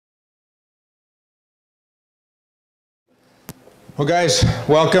Well, guys,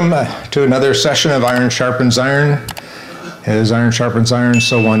 welcome to another session of Iron Sharpens Iron. As iron sharpens iron,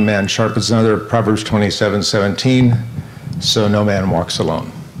 so one man sharpens another. Proverbs 27:17. So no man walks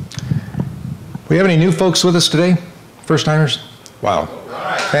alone. We have any new folks with us today? First timers? Wow.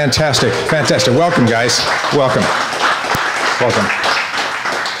 Fantastic. Fantastic. Welcome, guys. Welcome. Welcome.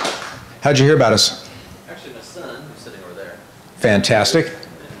 How'd you hear about us? Actually, my son, who's sitting over there. Fantastic.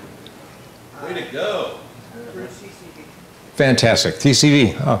 Way to go. Fantastic.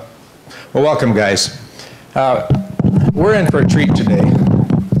 TCV. Oh. Well, welcome, guys. We're in for a treat today.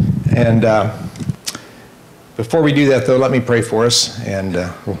 And before we do that, though, let me pray for us, and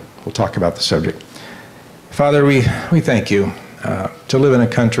we'll talk about the subject. Father, we thank you to live in a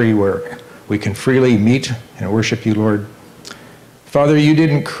country where we can freely meet and worship you, Lord. Father, you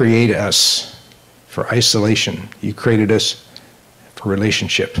didn't create us for isolation. You created us for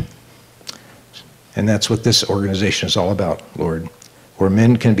relationship. And that's what this organization is all about, Lord, where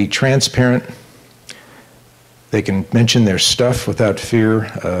men can be transparent. They can mention their stuff without fear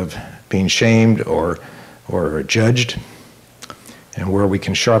of being shamed or judged, and where we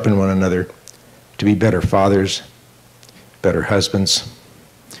can sharpen one another to be better fathers, better husbands,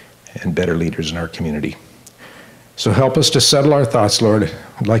 and better leaders in our community. So help us to settle our thoughts, Lord.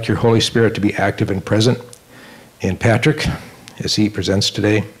 I'd like your Holy Spirit to be active and present in Patrick as he presents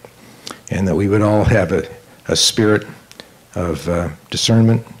today, and that we would all have a spirit of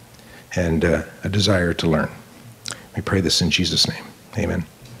discernment and a desire to learn. We pray this in Jesus' name. Amen.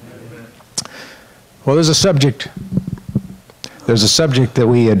 Well, there's a subject that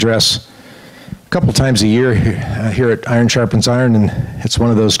we address a couple times a year here at Iron Sharpens Iron, and it's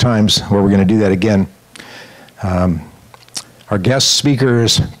one of those times where we're going to do that again. Our guest speaker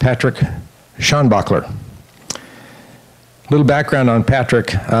is Patrick Schonbachler. A little background on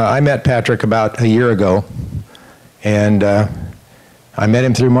Patrick. I met Patrick about a year ago, and I met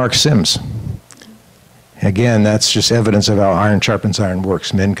him through Mark Sims. Again, that's just evidence of how Iron Sharpens Iron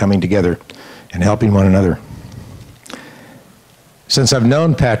works, men coming together and helping one another. Since I've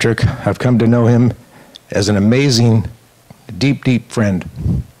known Patrick, I've come to know him as an amazing, deep, deep friend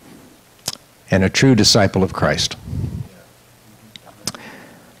and a true disciple of Christ.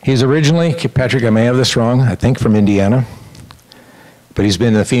 He's originally, Patrick, I may have this wrong, I think from Indiana, but he's been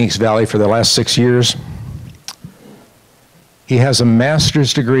in the Phoenix Valley for the last 6 years. He has a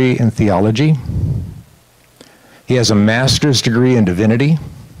master's degree in theology. He has a master's degree in divinity.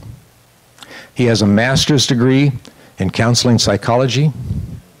 He has a master's degree in counseling psychology.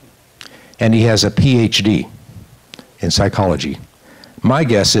 And he has a PhD in psychology. My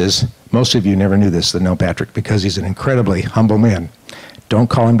guess is most of you never knew this that know Patrick, because he's an incredibly humble man. Don't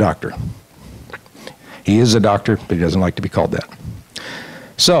call him doctor. He is a doctor, but he doesn't like to be called that.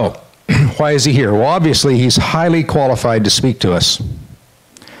 So, why is he here? Well, obviously, he's highly qualified to speak to us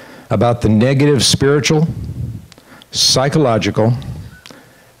about the negative spiritual, psychological,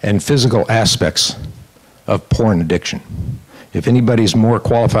 and physical aspects of porn addiction. If anybody's more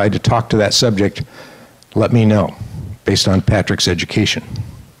qualified to talk to that subject, let me know, based on Patrick's education.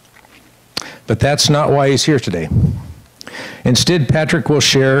 But that's not why he's here today. Instead, Patrick will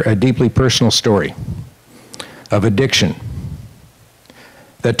share a deeply personal story of addiction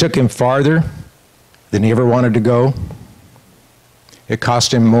that took him farther than he ever wanted to go. It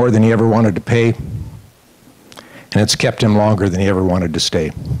cost him more than he ever wanted to pay. And it's kept him longer than he ever wanted to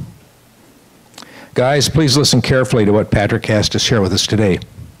stay. Guys, please listen carefully to what Patrick has to share with us today.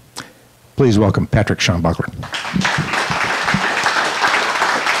 Please welcome Patrick Schonbachler.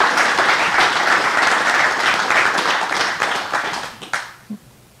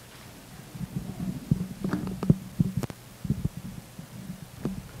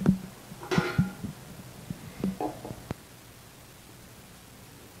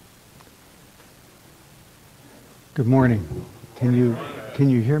 Good morning. Can you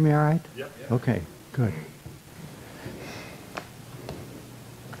hear me all right? Yep. Okay, good.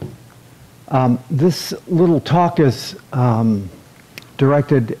 This little talk is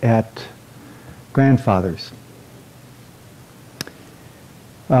directed at grandfathers.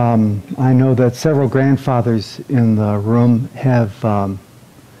 I know that several grandfathers in the room have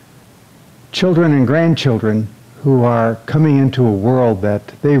children and grandchildren who are coming into a world that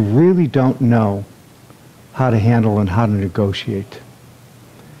they really don't know how to handle and how to negotiate.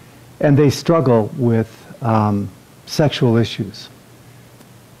 And they struggle with sexual issues.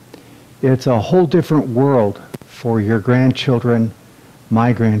 It's a whole different world for your grandchildren,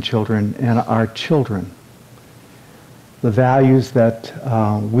 my grandchildren, and our children. The values that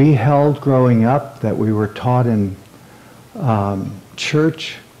we held growing up, that we were taught in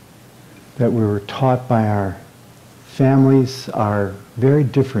church, that we were taught by our Families are very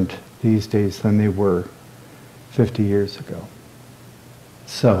different these days than they were 50 years ago.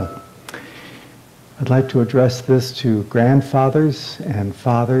 So, I'd like to address this to grandfathers and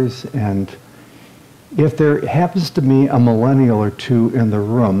fathers, and if there happens to be a millennial or two in the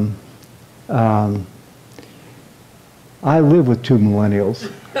room, I live with two millennials,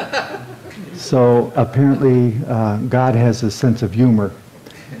 so apparently God has a sense of humor.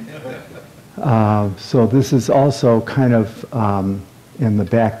 So this is also kind of in the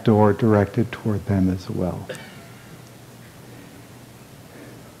back door directed toward them as well.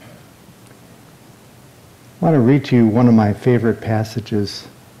 I want to read to you one of my favorite passages,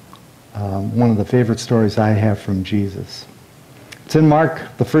 one of the favorite stories I have from Jesus. It's in Mark,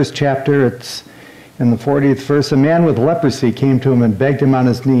 the first chapter. It's in the 40th verse. A man with leprosy came to him and begged him on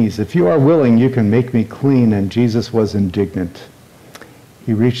his knees, "If you are willing, you can make me clean." And Jesus was indignant.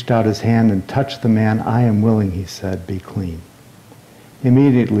 He reached out his hand and touched the man. "I am willing," he said, "be clean."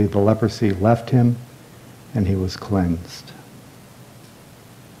 Immediately the leprosy left him and he was cleansed.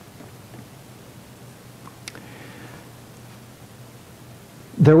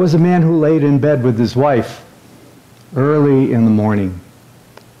 There was a man who laid in bed with his wife early in the morning.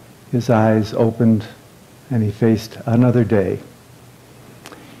 His eyes opened and he faced another day.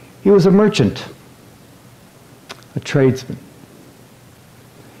 He was a merchant, a tradesman.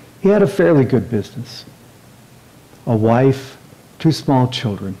 He had a fairly good business, a wife, 2 small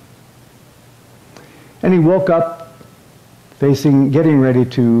children. And he woke up getting ready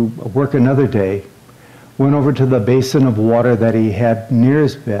to work another day, went over to the basin of water that he had near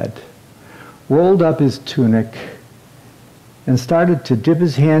his bed, rolled up his tunic, and started to dip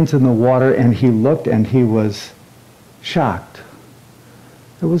his hands in the water, and he looked and he was shocked.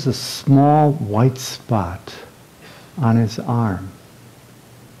 There was a small white spot on his arm.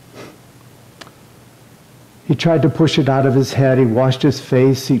 He tried to push it out of his head. He washed his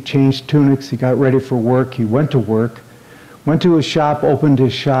face. He changed tunics. He got ready for work. He went to work, went to his shop, opened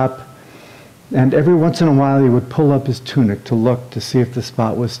his shop, and every once in a while he would pull up his tunic to look to see if the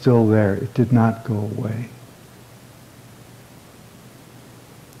spot was still there. It did not go away.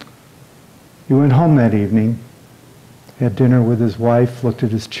 He went home that evening, had dinner with his wife, looked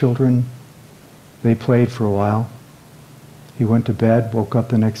at his children. They played for a while. He went to bed, woke up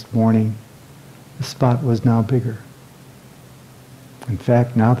the next morning. The spot was now bigger. In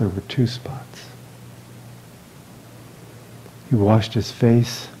fact, now there were 2 spots. He washed his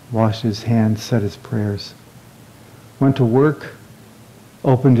face, washed his hands, said his prayers, went to work,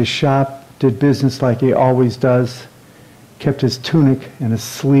 opened his shop, did business like he always does, kept his tunic and his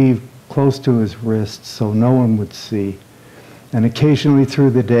sleeve close to his wrist so no one would see. And occasionally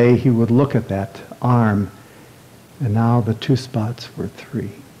through the day he would look at that arm, and now the 2 spots were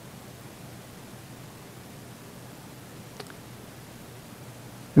 3.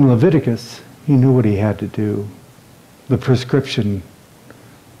 In Leviticus, he knew what he had to do. The prescription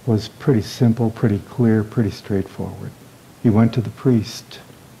was pretty simple, pretty clear, pretty straightforward. He went to the priest.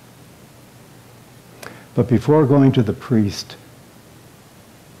 But before going to the priest,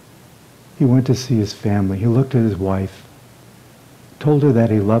 he went to see his family. He looked at his wife, told her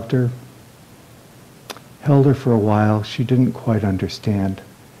that he loved her, held her for a while. She didn't quite understand.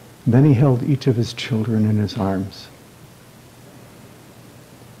 And then he held each of his children in his arms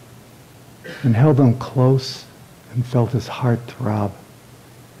and held them close and felt his heart throb.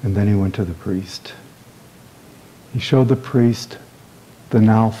 And then he went to the priest. He showed the priest the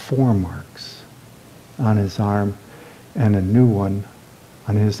now 4 marks on his arm and a new one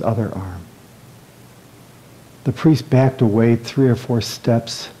on his other arm. The priest backed away 3 or 4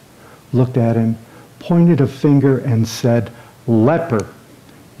 steps, looked at him, pointed a finger and said, "Leper,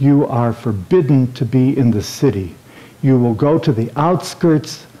 you are forbidden to be in the city. You will go to the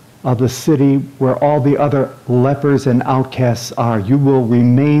outskirts of the city where all the other lepers and outcasts are. You will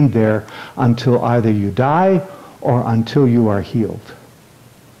remain there until either you die or until you are healed."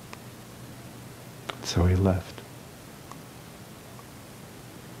 So he left.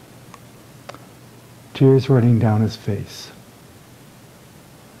 Tears running down his face.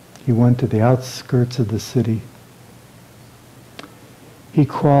 He went to the outskirts of the city. He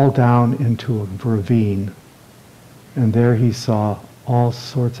crawled down into a ravine, and there he saw all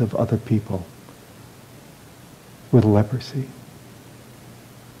sorts of other people with leprosy.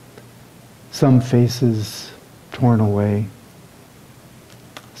 Some faces torn away,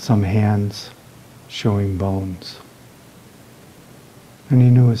 some hands showing bones. And he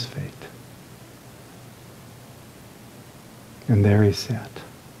knew his fate. And there he sat.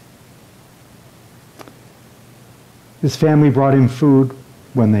 His family brought him food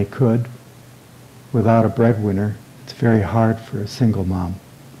when they could. Without a breadwinner, It's very hard for a single mom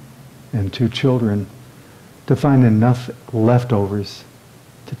and 2 children to find enough leftovers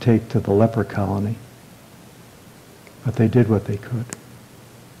to take to the leper colony. But they did what they could.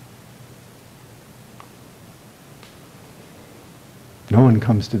 No one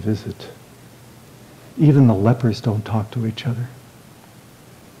comes to visit. Even the lepers don't talk to each other.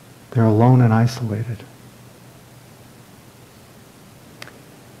 They're alone and isolated.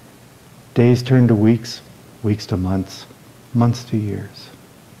 Days turn to weeks, weeks to months, months to years.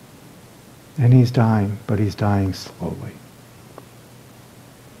 And he's dying, but he's dying slowly.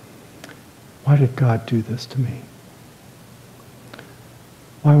 Why did God do this to me?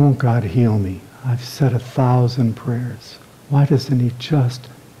 Why won't God heal me? I've said 1,000 prayers. Why doesn't he just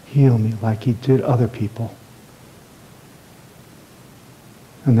heal me like he did other people?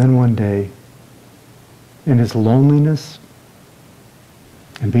 And then one day, in his loneliness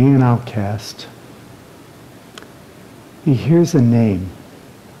and being an outcast, he hears a name.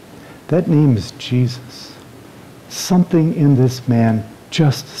 That name is Jesus. Something in this man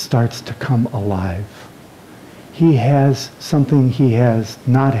just starts to come alive. He has something he has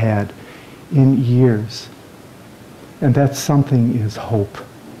not had in years. And that something is hope.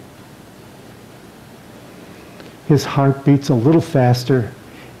 His heart beats a little faster,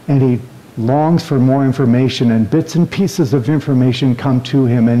 and he longs for more information, and bits and pieces of information come to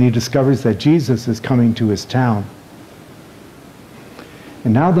him, and he discovers that Jesus is coming to his town.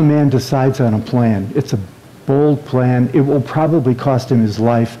 And now the man decides on a plan. It's a bold plan. It will probably cost him his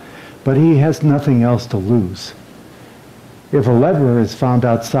life, but he has nothing else to lose. If a leper is found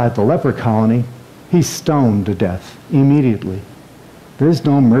outside the leper colony, he's stoned to death immediately. There's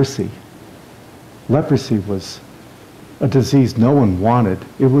no mercy. Leprosy was a disease no one wanted.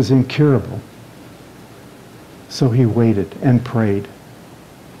 It was incurable. So he waited and prayed.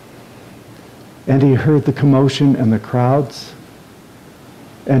 And he heard the commotion and the crowds.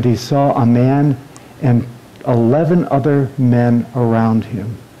 And he saw a man and 11 other men around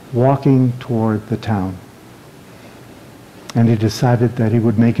him walking toward the town. And he decided that he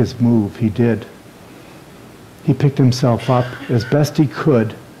would make his move. He did. He picked himself up as best he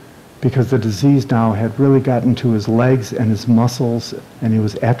could, because the disease now had really gotten to his legs and his muscles, and he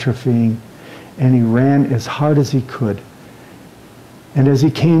was atrophying, and he ran as hard as he could. And as he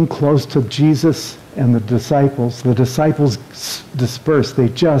came close to Jesus and the disciples dispersed. They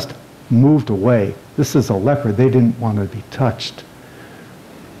just moved away. This is a leper. They didn't want to be touched.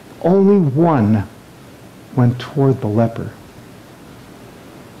 Only one went toward the leper.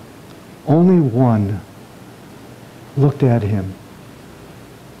 Only one looked at him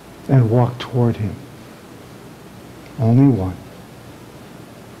and walked toward him. Only one.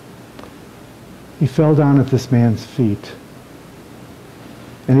 He fell down at this man's feet,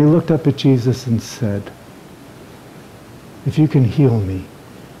 and he looked up at Jesus and said, "If you can heal me,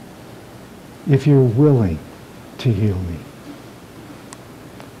 if you're willing to heal me,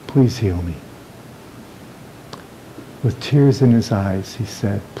 please heal me." With tears in his eyes, he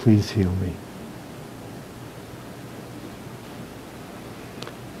said, "Please heal me."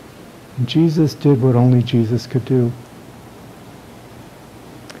 And Jesus did what only Jesus could do.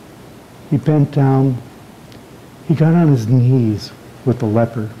 He bent down, he got on his knees with the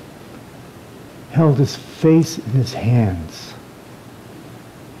leper, held his face in his hands,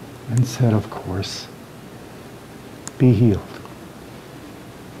 and said, "Of course, be healed."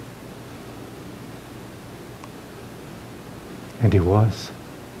 And he was.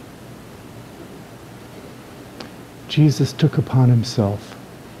 Jesus took upon himself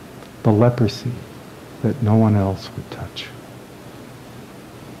the leprosy that no one else would touch.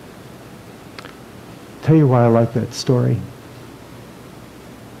 Tell you why I like that story.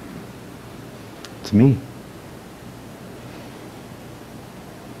 It's me.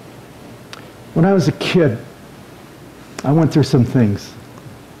 When I was a kid, I went through some things.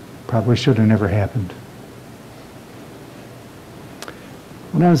 Probably should have never happened.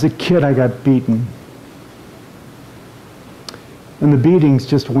 When I was a kid, I got beaten. And the beatings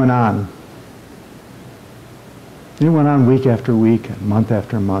just went on. They went on week after week and month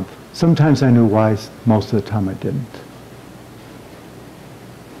after month. Sometimes I knew why, most of the time I didn't.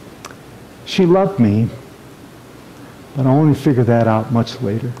 She loved me, but I only figured that out much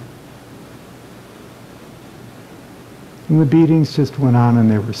later. And the beatings just went on,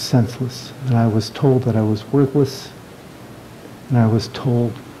 and they were senseless. And I was told that I was worthless. And I was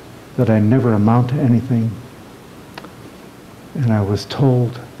told that I'd never amount to anything. And I was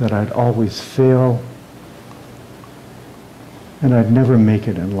told that I'd always fail. And I'd never make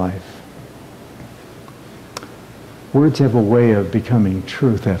it in life. Words have a way of becoming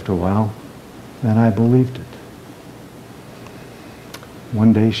truth after a while, and I believed it.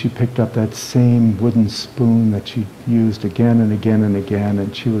 One day she picked up that same wooden spoon that she used again and again and again,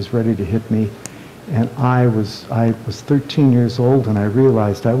 and she was ready to hit me. And I was 13 years old, and I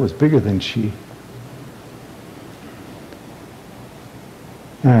realized I was bigger than she.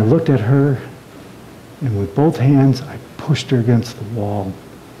 And I looked at her, and with both hands, I pushed her against the wall.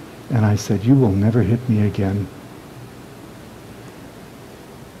 And I said, "You will never hit me again."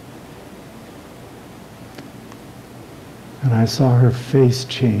 And I saw her face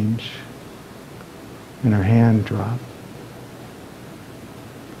change, and her hand drop.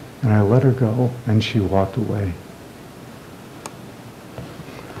 And I let her go, and she walked away.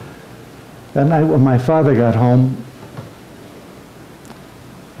 That night when my father got home,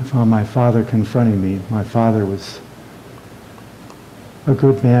 I found my father confronting me. My father was a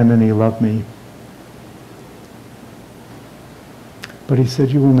good man, and he loved me. But he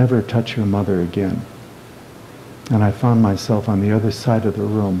said, "You will never touch your mother again." And I found myself on the other side of the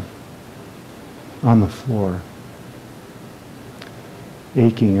room, on the floor,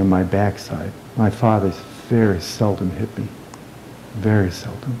 aching in my backside. My father very seldom hit me, very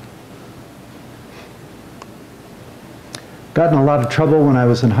seldom. Got in a lot of trouble when I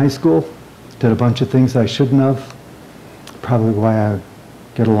was in high school, did a bunch of things I shouldn't have. Probably why I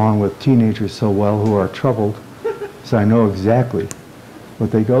get along with teenagers so well who are troubled, because I know exactly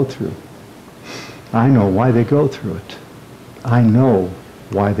what they go through. I know why they go through it. I know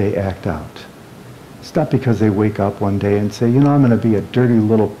why they act out. It's not because they wake up one day and say, "You know, I'm going to be a dirty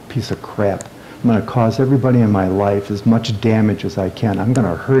little piece of crap. I'm going to cause everybody in my life as much damage as I can. I'm going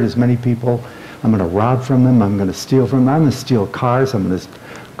to hurt as many people. I'm going to rob from them. I'm going to steal from them. I'm going to steal cars. I'm going to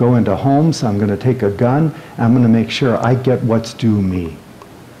go into homes. I'm going to take a gun. I'm going to make sure I get what's due me."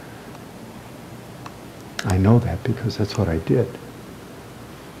 I know that because that's what I did.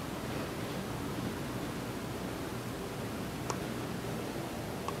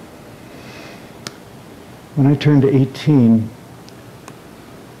 When I turned 18,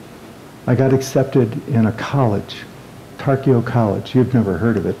 I got accepted in a college, Tarkio College. You've never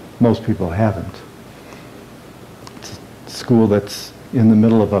heard of it. Most people haven't. It's a school that's in the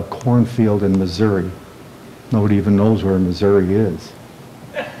middle of a cornfield in Missouri. Nobody even knows where Missouri is.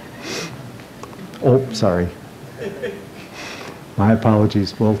 Oh, sorry. My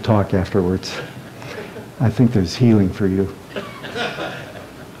apologies. We'll talk afterwards. I think there's healing for you.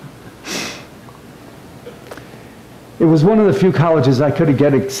 It was one of the few colleges I could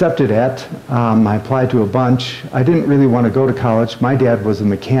get accepted at. I applied to a bunch. I didn't really want to go to college. My dad was a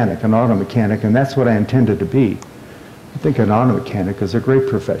mechanic, an auto mechanic, and that's what I intended to be. I think an auto mechanic is a great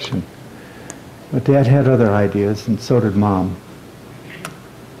profession. But Dad had other ideas, and so did Mom.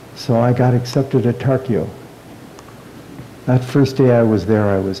 So I got accepted at Tarkio. That first day I was there,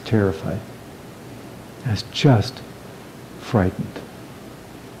 I was terrified. I was just frightened.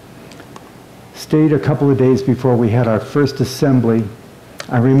 Stayed a couple of days before we had our first assembly.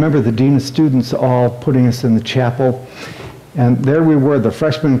 I remember the dean of students all putting us in the chapel, and there we were, the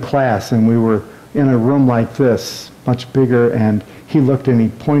freshman class, and we were in a room like this, much bigger, and he looked and he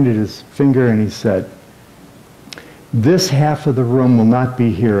pointed his finger and he said, "This half of the room will not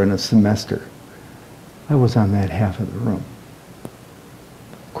be here in a semester." I was on that half of the room.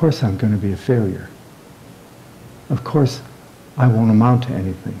 Of course I'm going to be a failure. Of course I won't amount to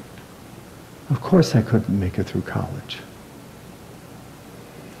anything. Of course I couldn't make it through college.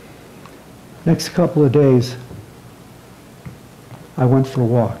 Next couple of days, I went for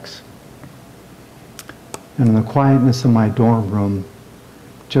walks. And in the quietness of my dorm room,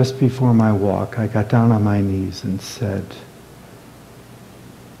 just before my walk, I got down on my knees and said,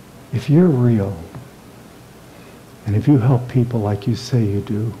 "If you're real, and if you help people like you say you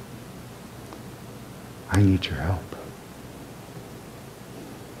do, I need your help."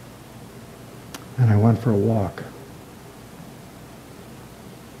 And I went for a walk.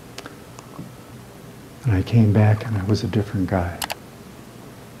 And I came back and I was a different guy.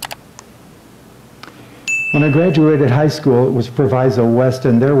 When I graduated high school, it was Proviso West,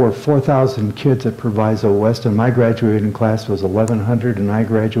 and there were 4,000 kids at Proviso West, and my graduating class was 1,100, and I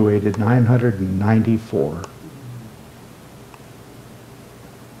graduated 994.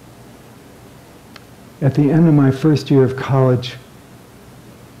 At the end of my first year of college,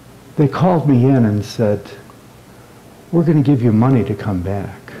 they called me in and said, "We're going to give you money to come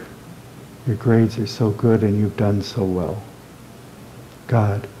back. Your grades are so good and you've done so well.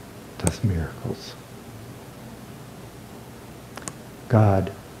 God does miracles.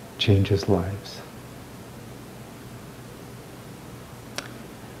 God changes lives."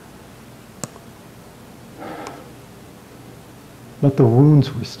 But the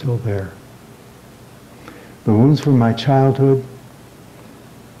wounds were still there. The wounds from my childhood,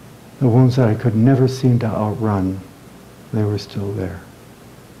 The wounds that I could never seem to outrun, they were still there.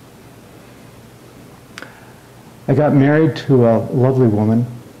 I got married to a lovely woman,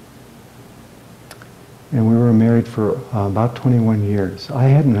 and we were married for about 21 years. I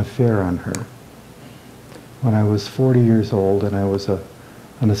had an affair on her when I was 40 years old, and I was an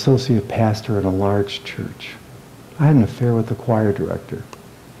associate pastor in a large church. I had an affair with the choir director.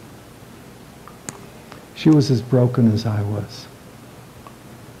 She was as broken as I was.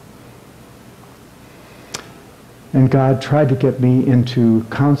 And God tried to get me into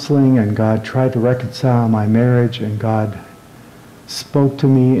counseling, and God tried to reconcile my marriage, and God spoke to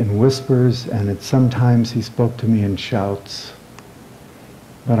me in whispers, and sometimes he spoke to me in shouts,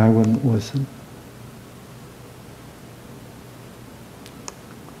 but I wouldn't listen.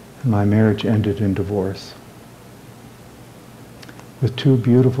 And my marriage ended in divorce with 2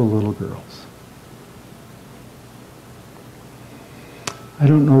 beautiful little girls. I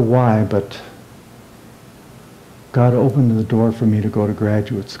don't know why, but God opened the door for me to go to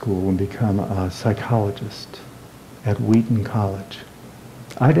graduate school and become a psychologist at Wheaton College.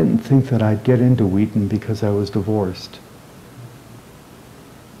 I didn't think that I'd get into Wheaton because I was divorced.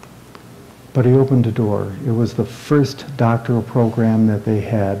 But he opened a door. It was the first doctoral program that they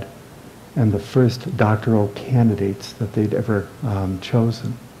had and the first doctoral candidates that they'd ever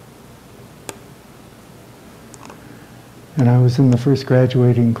chosen. And I was in the first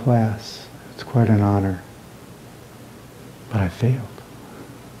graduating class. It's quite an honor. But I failed.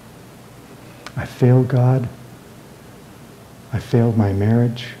 I failed God. I failed my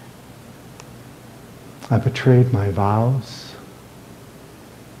marriage. I betrayed my vows.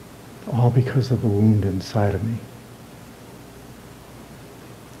 All because of a wound inside of me.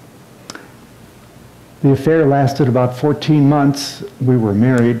 The affair lasted about 14 months. We were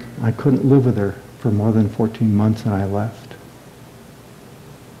married. I couldn't live with her for more than 14 months, and I left.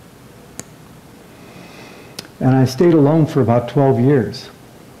 And I stayed alone for about 12 years.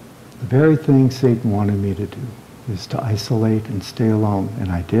 The very thing Satan wanted me to do is to isolate and stay alone,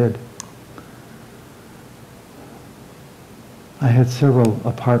 and I did. I had several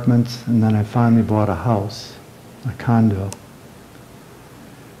apartments, and then I finally bought a house, a condo.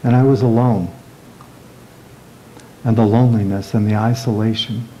 And I was alone. And the loneliness and the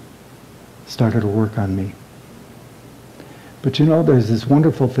isolation started to work on me. But you know, there's this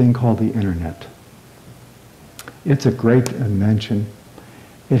wonderful thing called the internet. It's a great invention.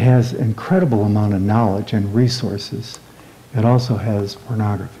 It has incredible amount of knowledge and resources. It also has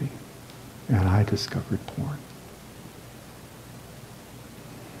pornography. And I discovered porn.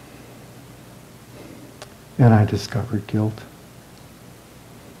 And I discovered guilt.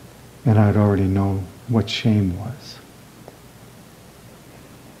 And I'd already known what shame was.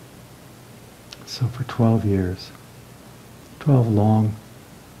 So for 12 years, 12 long,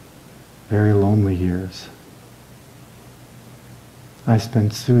 very lonely years, I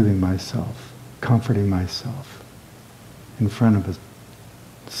spent soothing myself, comforting myself in front of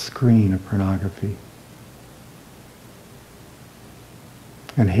a screen of pornography,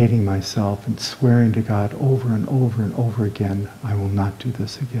 and hating myself and swearing to God over and over and over again, I will not do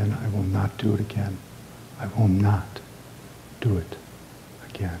this again, I will not do it again, I will not do it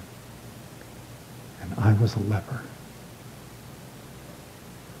again. And I was a leper.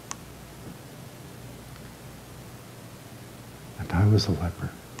 And I was a leper.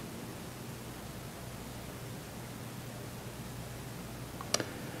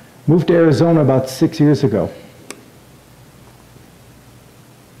 Moved to Arizona about 6 years ago.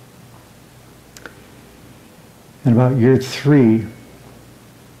 And about year 3,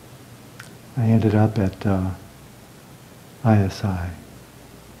 I ended up at ISI,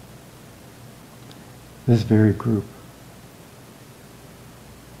 this very group.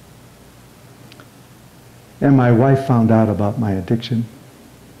 And my wife found out about my addiction,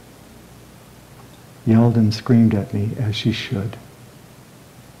 yelled and screamed at me, as she should.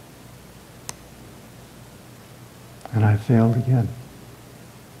 And I failed again.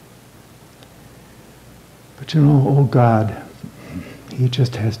 But you know, oh God, He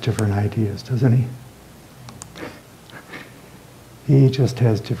just has different ideas, doesn't He? He just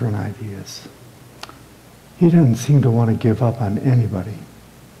has different ideas. He doesn't seem to want to give up on anybody.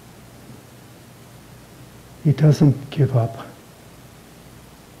 He doesn't give up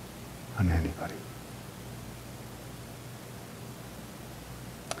on anybody.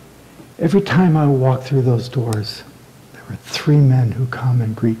 Every time I walk through those doors, there were 3 men who come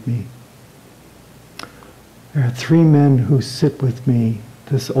and greet me. There are 3 men who sit with me,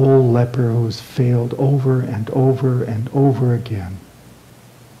 this old leper who's failed over and over and over again.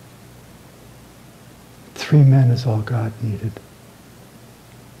 3 men is all God needed.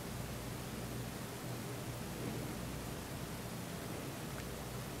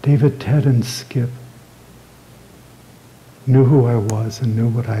 David, Ted, and Skip knew who I was and knew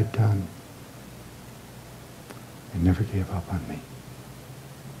what I'd done. They never gave up on me.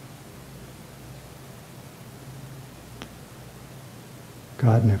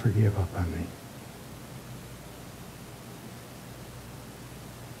 God never gave up on me.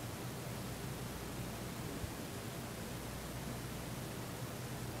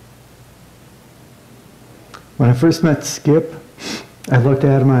 When I first met Skip, I looked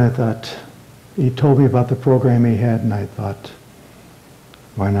at him and I thought, he told me about the program he had, and I thought,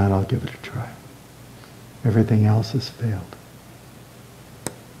 why not? I'll give it a try. Everything else has failed.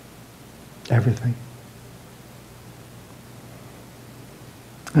 Everything.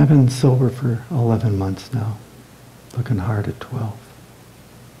 I've been sober for 11 months now, looking hard at 12.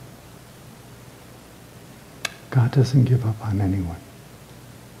 God doesn't give up on anyone.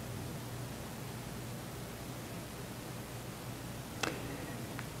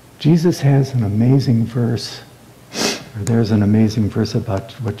 Jesus has an amazing verse, or there's an amazing verse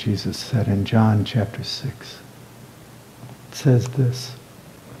about what Jesus said in John chapter 6. It says this,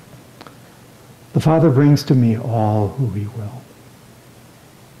 "The Father brings to me all who he will,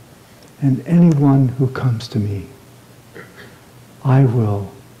 and anyone who comes to me, I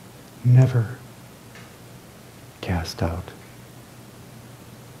will never cast out."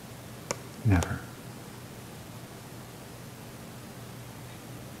 Never.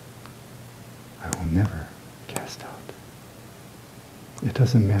 I will never cast out. It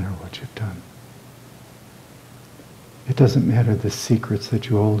doesn't matter what you've done. It doesn't matter the secrets that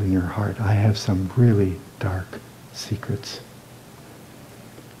you hold in your heart. I have some really dark secrets.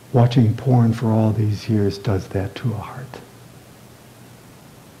 Watching porn for all these years does that to a heart.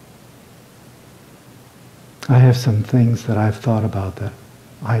 I have some things that I've thought about that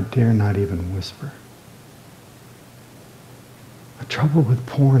I dare not even whisper. The trouble with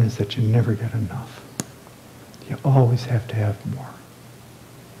porn is that you never get enough. You always have to have more.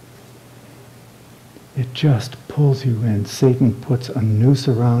 It just pulls you in. Satan puts a noose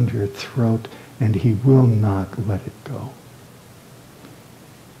around your throat and he will not let it go.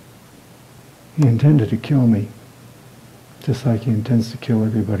 He intended to kill me, just like he intends to kill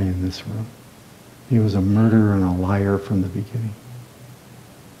everybody in this room. He was a murderer and a liar from the beginning.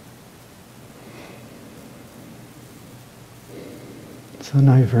 So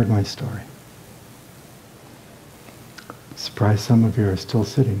now you've heard my story. Surprised some of you are still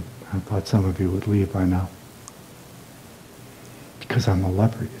sitting. I thought some of you would leave by now. Because I'm a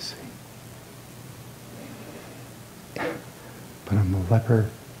leper, you see. But I'm a leper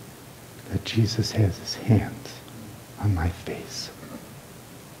that Jesus has his hands on my face.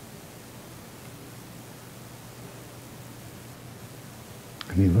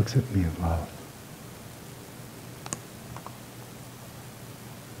 And he looks at me in love.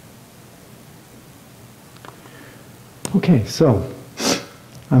 Okay, so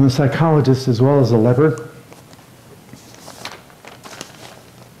I'm a psychologist as well as a leper.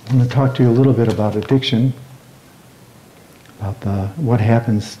 I'm going to talk to you a little bit about addiction, about what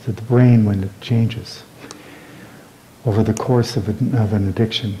happens to the brain when it changes over the course of an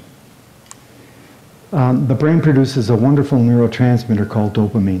addiction. The brain produces a wonderful neurotransmitter called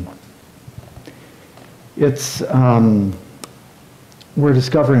dopamine. We're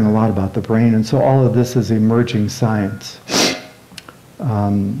discovering a lot about the brain, and so all of this is emerging science.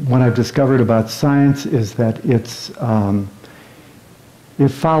 What I've discovered about science is that it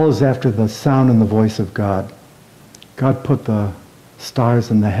follows after the sound and the voice of God. God put the stars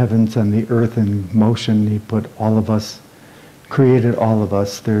in the heavens and the earth in motion. He put all of us, created all of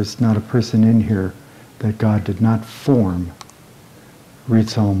us. There's not a person in here that God did not form. Read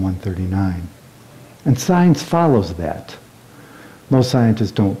Psalm 139. And science follows that. Most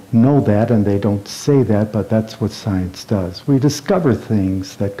scientists don't know that and they don't say that, but that's what science does. We discover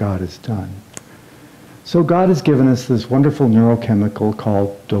things that God has done. So God has given us this wonderful neurochemical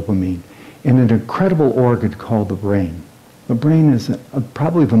called dopamine in an incredible organ called the brain. The brain is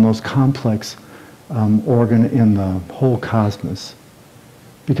probably the most complex organ in the whole cosmos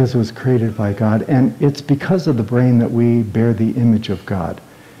because it was created by God, and it's because of the brain that we bear the image of God.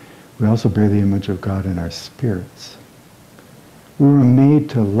 We also bear the image of God in our spirits. We were made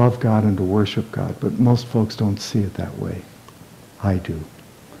to love God and to worship God, but most folks don't see it that way. I do.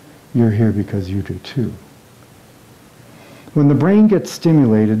 You're here because you do too. When the brain gets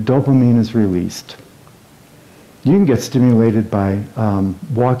stimulated, dopamine is released. You can get stimulated by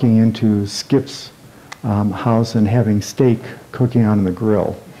walking into Skip's house and having steak cooking on the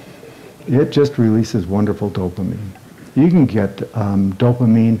grill. It just releases wonderful dopamine. You can get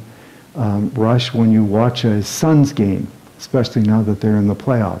dopamine rush when you watch a Suns game. especially now that they're in the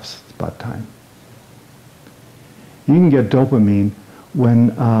playoffs. It's about time. You can get dopamine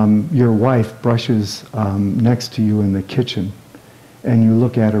when your wife brushes next to you in the kitchen and you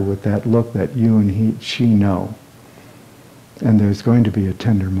look at her with that look that you and she know. And there's going to be a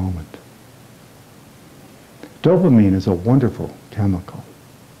tender moment. Dopamine is a wonderful chemical.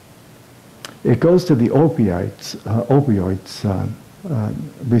 It goes to the opioids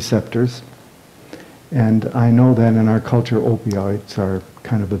receptors. And I know that in our culture, opioids are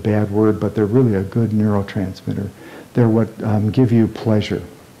kind of a bad word, but they're really a good neurotransmitter. They're what give you pleasure.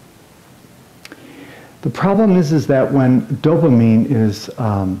 The problem is that when dopamine is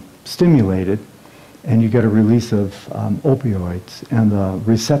stimulated and you get a release of opioids and the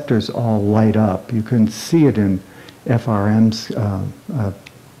receptors all light up, you can see it in FRM's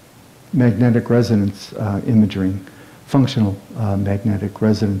magnetic resonance imaging, functional magnetic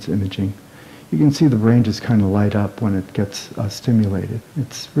resonance imaging. You can see the brain just kind of light up when it gets stimulated.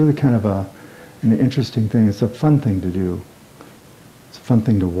 It's really kind of an interesting thing. It's a fun thing to do. It's a fun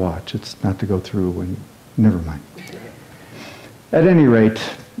thing to watch. It's not to go through and never mind. At any rate,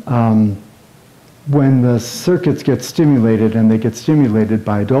 when the circuits get stimulated and they get stimulated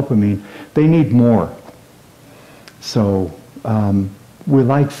by dopamine, they need more. So we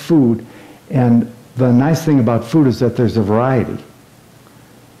like food, and the nice thing about food is that there's a variety.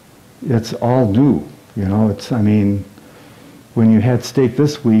 It's all new, you know. I mean, when you had steak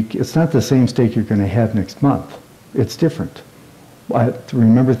this week, it's not the same steak you're going to have next month. It's different.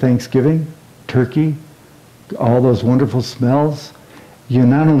 Remember Thanksgiving, turkey, all those wonderful smells? You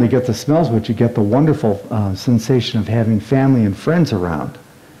not only get the smells, but you get the wonderful sensation of having family and friends around.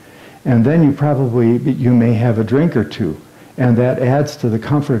 And then you may have a drink or two, and that adds to the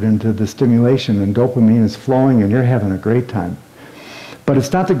comfort and to the stimulation, and dopamine is flowing and you're having a great time. But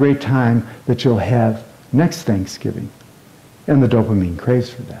it's not the great time that you'll have next Thanksgiving. And the dopamine craves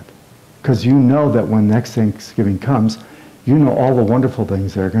for that. Because you know that when next Thanksgiving comes, you know all the wonderful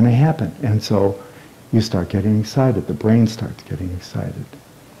things that are going to happen. And so you start getting excited. The brain starts getting excited.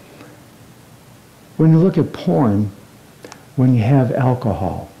 When you look at porn, when you have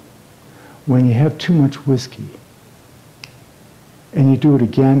alcohol, when you have too much whiskey, and you do it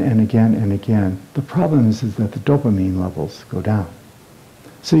again and again and again, the problem is that the dopamine levels go down.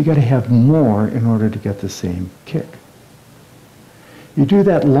 So you got to have more in order to get the same kick. You do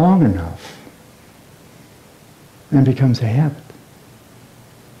that long enough, and it becomes a habit.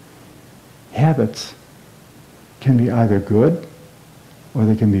 Habits can be either good or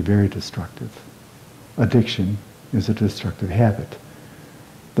they can be very destructive. Addiction is a destructive habit.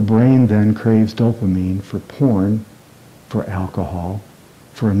 The brain then craves dopamine for porn, for alcohol,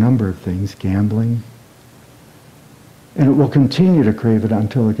 for a number of things, gambling, and it will continue to crave it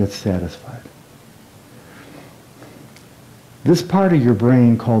until it gets satisfied. This part of your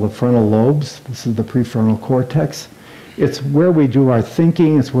brain called the frontal lobes, this is the prefrontal cortex, it's where we do our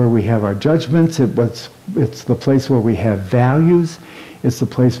thinking, it's where we have our judgments, it's the place where we have values, it's the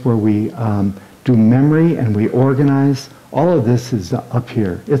place where we do memory and we organize. All of this is up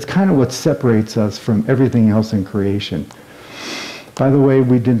here. It's kind of what separates us from everything else in creation. By the way,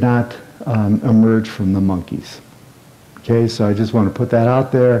 we did not emerge from the monkeys. Okay, so I just want to put that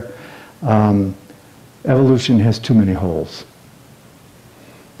out there. Evolution has too many holes.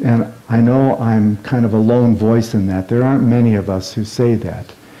 And I know I'm kind of a lone voice in that. There aren't many of us who say that.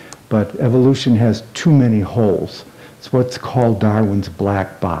 But evolution has too many holes. It's what's called Darwin's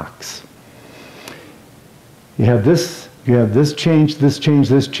black box. You have this change, this change,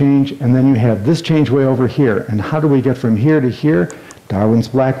 this change, and then you have this change way over here. And how do we get from here to here? Darwin's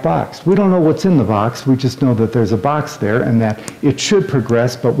black box. We don't know what's in the box, we just know that there's a box there and that it should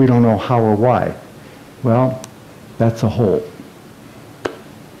progress, but we don't know how or why. Well, that's a hole.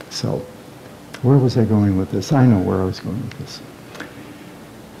 So, where was I going with this? I know where I was going with this.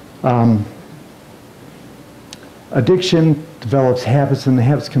 Addiction develops habits, and the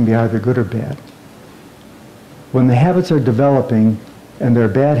habits can be either good or bad. When the habits are developing, and they're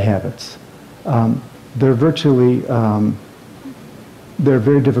bad habits, they're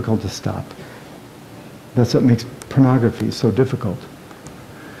very difficult to stop. That's what makes pornography so difficult.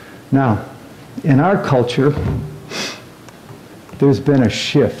 Now, in our culture, there's been a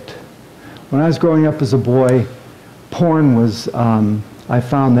shift. When I was growing up as a boy, porn was, I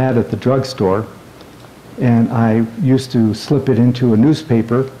found that at the drugstore, and I used to slip it into a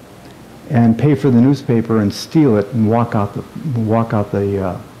newspaper and pay for the newspaper and steal it and walk out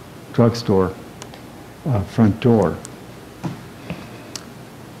the drugstore front door.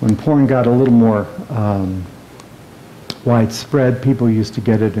 When porn got a little more widespread, people used to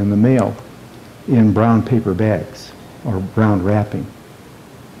get it in the mail in brown paper bags. or brown wrapping.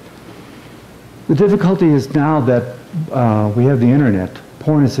 The difficulty is now that we have the internet.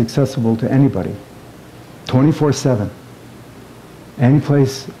 Porn is accessible to anybody, 24/7, any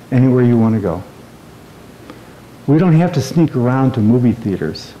place, anywhere you want to go. We don't have to sneak around to movie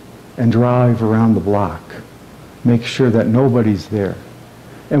theaters and drive around the block, make sure that nobody's there.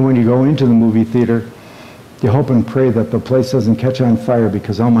 And when you go into the movie theater, you hope and pray that the place doesn't catch on fire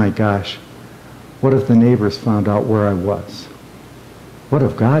because, oh my gosh, what if the neighbors found out where I was? What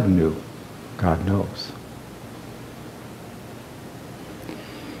if God knew? God knows.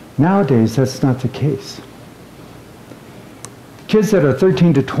 Nowadays, that's not the case. Kids that are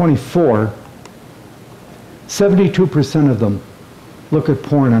 13 to 24, 72% of them look at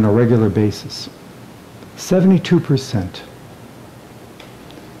porn on a regular basis. 72%.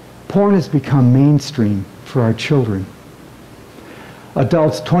 Porn has become mainstream for our children.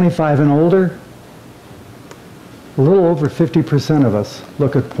 Adults 25 and older, a little over 50% of us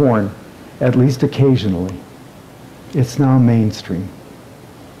look at porn, at least occasionally. It's now mainstream.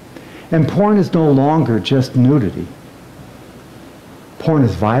 And porn is no longer just nudity. Porn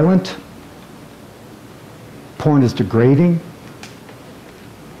is violent. Porn is degrading.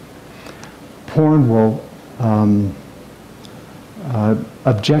 Porn will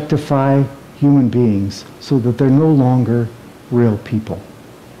objectify human beings so that they're no longer real people.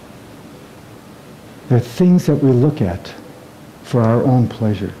 They're things that we look at for our own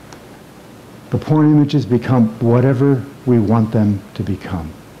pleasure. The porn images become whatever we want them to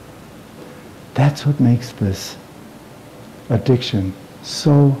become. That's what makes this addiction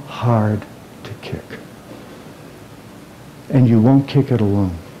so hard to kick. And you won't kick it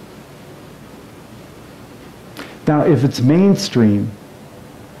alone. Now, if it's mainstream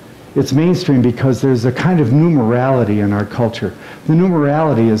because there's a kind of new morality in our culture. The new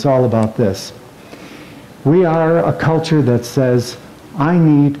morality is all about this. We are a culture that says, I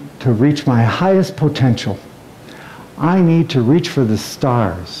need to reach my highest potential. I need to reach for the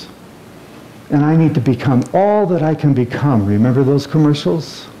stars. And I need to become all that I can become. Remember those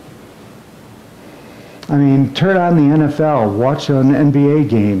commercials? I mean, turn on the NFL, watch an NBA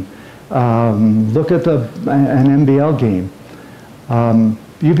game, look at an NBL game.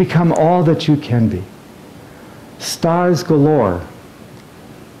 You become all that you can be. Stars galore.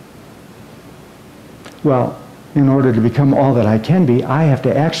 Well, in order to become all that I can be, I have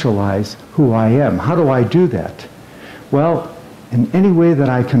to actualize who I am. How do I do that? Well, in any way that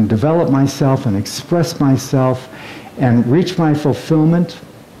I can develop myself and express myself and reach my fulfillment,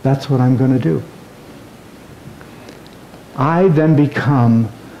 that's what I'm going to do. I then become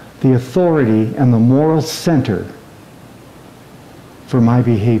the authority and the moral center for my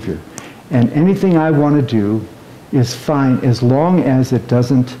behavior. And anything I want to do is fine as long as it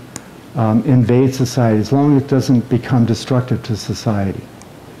doesn't invade society, as long as it doesn't become destructive to society.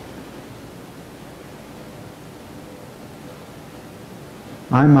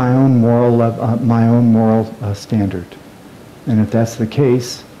 I'm my own moral standard. And if that's the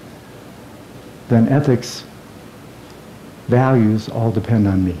case, then ethics, values all depend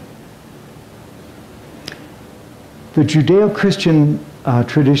on me. The Judeo-Christian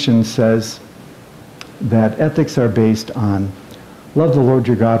tradition says that ethics are based on love the Lord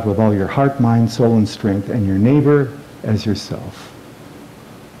your God with all your heart, mind, soul, and strength, and your neighbor as yourself.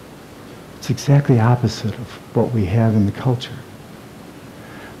 It's exactly opposite of what we have in the culture.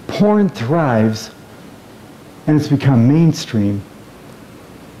 Porn thrives, and it's become mainstream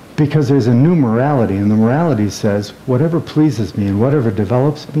because there's a new morality, and the morality says whatever pleases me and whatever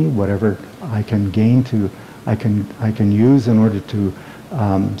develops me, whatever I can gain to, I can use in order to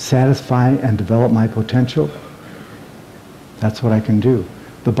satisfy and develop my potential. That's what I can do.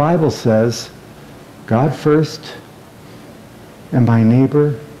 The Bible says, God first, and my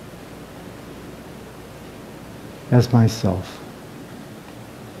neighbor as myself.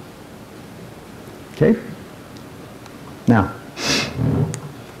 Okay? Now,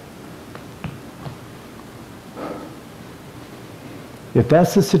 if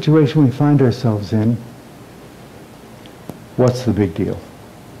that's the situation we find ourselves in, what's the big deal?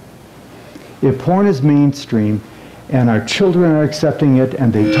 If porn is mainstream and our children are accepting it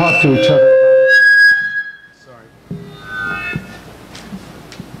and they talk to each other about it. Sorry.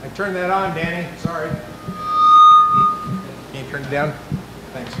 I turned that on, Danny. Sorry. Can you turn it down?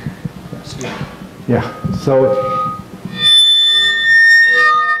 Thanks. Excuse me. Yeah, so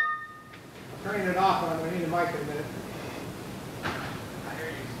Turning it off on. We need a mic in a minute.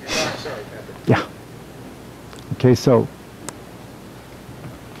 Sorry, Patrick. yeah. Okay, so,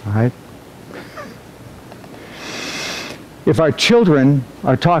 all right. if our children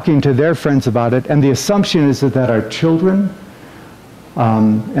are talking to their friends about it, and the assumption is that our children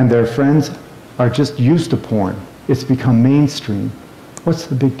and their friends are just used to porn, it's become mainstream, what's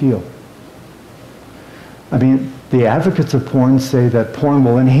the big deal? I mean, the advocates of porn say that porn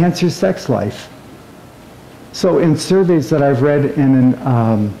will enhance your sex life. So in surveys that I've read, in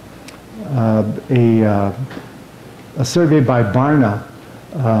a survey by Barna,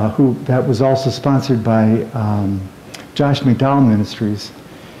 that was also sponsored by Josh McDowell Ministries,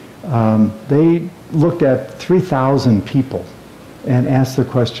 they looked at 3,000 people and asked the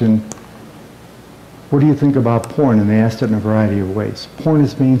question, what do you think about porn? And they asked it in a variety of ways. Porn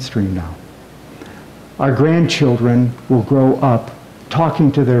is mainstream now. Our grandchildren will grow up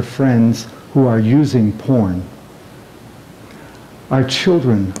talking to their friends who are using porn. Our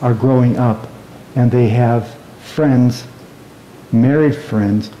children are growing up and they have friends, married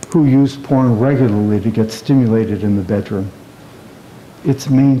friends, who use porn regularly to get stimulated in the bedroom. It's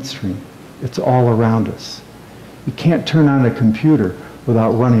mainstream. It's all around us. You can't turn on a computer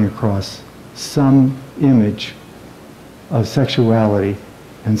without running across some image of sexuality,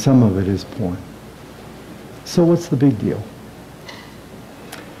 and some of it is porn. So what's the big deal?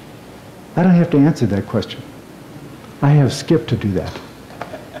 I don't have to answer that question. I have Skip to do that.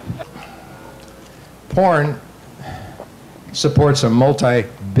 Porn supports a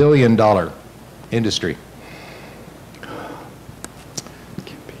multi-billion-dollar industry.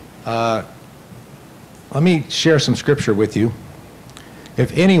 Let me share some scripture with you.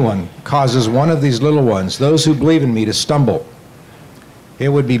 If anyone causes one of these little ones, those who believe in me, to stumble, it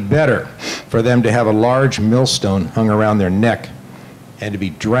would be better for them to have a large millstone hung around their neck and to be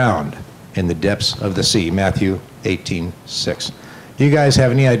drowned in the depths of the sea. Matthew 18:6. Do you guys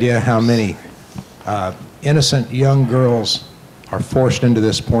have any idea how many innocent young girls are forced into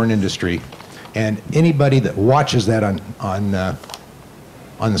this porn industry? And anybody that watches that on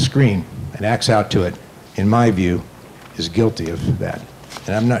the screen and acts out to it, in my view, is guilty of that.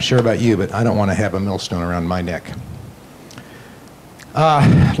 And I'm not sure about you, but I don't want to have a millstone around my neck.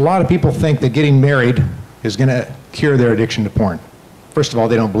 A lot of people think that getting married is going to cure their addiction to porn. First of all,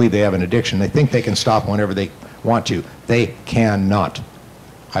 they don't believe they have an addiction. They think they can stop whenever they want to. They cannot.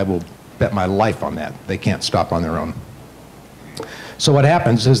 I will bet my life on that. They can't stop on their own. So what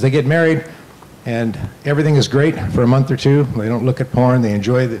happens is they get married and everything is great for a month or two. They don't look at porn. They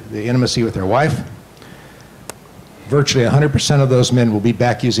enjoy the intimacy with their wife. Virtually 100% of those men will be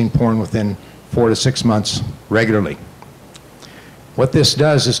back using porn within 4 to 6 months regularly. What this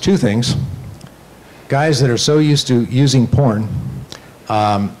does is two things. Guys that are so used to using porn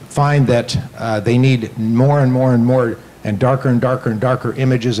find that they need more and more and more and darker and darker and darker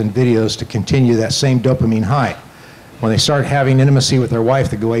images and videos to continue that same dopamine high. When they start having intimacy with their wife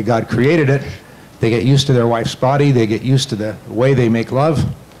the way God created it, they get used to their wife's body, they get used to the way they make love,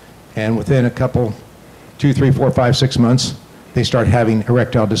 and within a couple, 2, 3, 4, 5, 6 months, they start having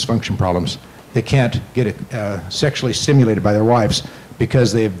erectile dysfunction problems. They can't get sexually stimulated by their wives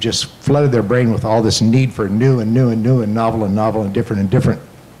because they've just flooded their brain with all this need for new and new and new and novel and different and different.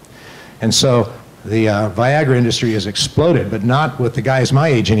 And so the Viagra industry has exploded, but not with the guys my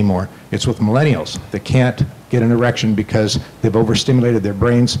age anymore. It's with millennials that can't get an erection because they've overstimulated their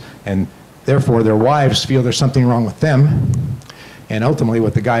brains, and therefore their wives feel there's something wrong with them. And ultimately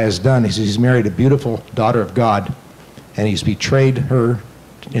what the guy has done is he's married a beautiful daughter of God, and he's betrayed her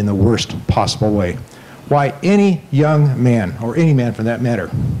in the worst possible way. Why any young man, or any man for that matter,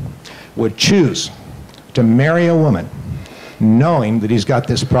 would choose to marry a woman knowing that he's got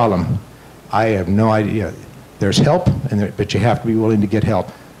this problem, I have no idea. There's help, but you have to be willing to get help.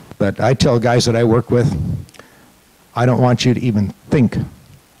 But I tell guys that I work with, I don't want you to even think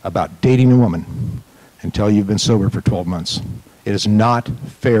about dating a woman until you've been sober for 12 months. It is not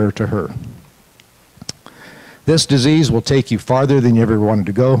fair to her. This disease will take you farther than you ever wanted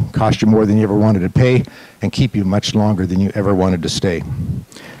to go, cost you more than you ever wanted to pay, and keep you much longer than you ever wanted to stay.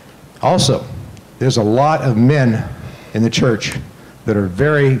 Also, there's a lot of men in the church that are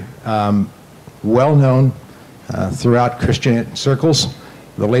very well known throughout Christian circles,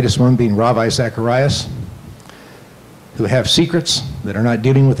 the latest one being Ravi Zacharias, who have secrets that are not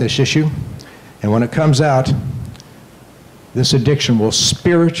dealing with this issue. And when it comes out, this addiction will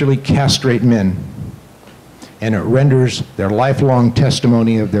spiritually castrate men, and it renders their lifelong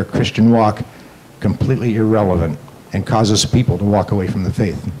testimony of their Christian walk completely irrelevant and causes people to walk away from the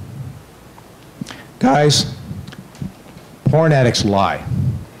faith. Guys, porn addicts lie.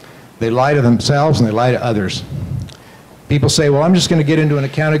 They lie to themselves and they lie to others. People say, well, I'm just going to get into an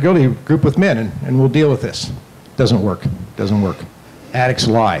accountability group with men and we'll deal with this. Doesn't work. Doesn't work. Addicts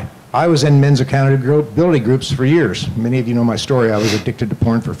lie. I was in men's accountability groups for years. Many of you know my story. I was addicted to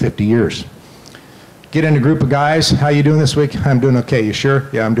porn for 50 years. Get in a group of guys. How you doing this week? I'm doing okay. You sure?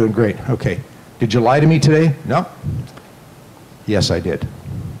 Yeah, I'm doing great. Okay. Did you lie to me today? No. Yes, I did.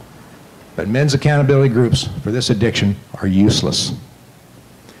 But men's accountability groups for this addiction are useless.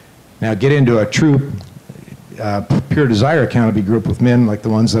 Now get into a true pure desire accountability group with men like the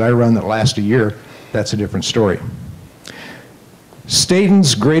ones that I run that last a year. That's a different story.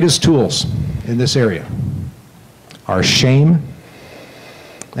 Satan's greatest tools in this area are shame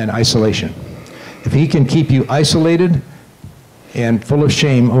and isolation. If he can keep you isolated and full of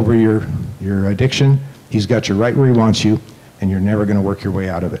shame over your addiction, he's got you right where he wants you, and you're never going to work your way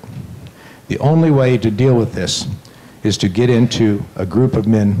out of it. The only way to deal with this is to get into a group of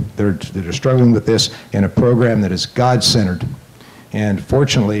men that are struggling with this in a program that is God-centered. And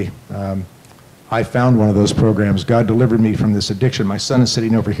fortunately, I found one of those programs. God delivered me from this addiction. My son is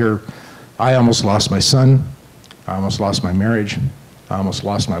sitting over here. I almost lost my son. I almost lost my marriage. I almost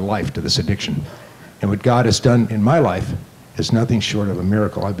lost my life to this addiction. And what God has done in my life is nothing short of a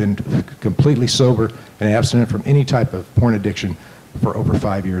miracle. I've been completely sober and abstinent from any type of porn addiction for over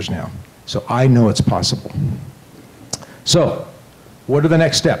 5 years now. So I know it's possible. So, what are the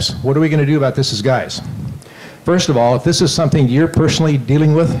next steps? What are we going to do about this as guys? First of all, if this is something you're personally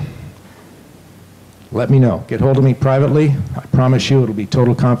dealing with, let me know. Get hold of me privately. I promise you it'll be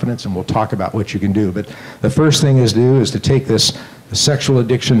total confidence, and we'll talk about what you can do. But the first thing is to take this sexual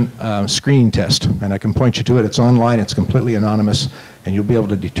addiction screening test, and I can point you to it. It's online. It's completely anonymous, and you'll be able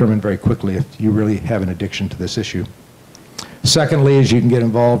to determine very quickly if you really have an addiction to this issue. Secondly is you can get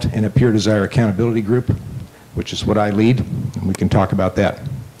involved in a pure desire accountability group, which is what I lead, and we can talk about that.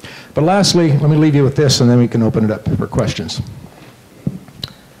 But lastly, let me leave you with this, and then we can open it up for questions.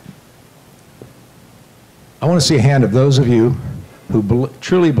 I want to see a hand of those of you who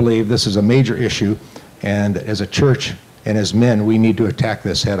truly believe this is a major issue, and as a church and as men, we need to attack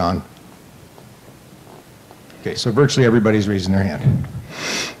this head on. Okay, so virtually everybody's raising their hand.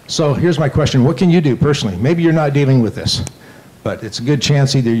 So here's my question. What can you do personally? Maybe you're not dealing with this, but it's a good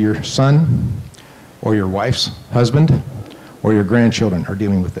chance either your son or your wife's husband or your grandchildren are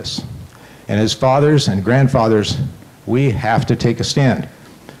dealing with this. And as fathers and grandfathers, we have to take a stand.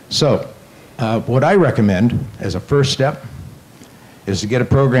 So what I recommend as a first step is to get a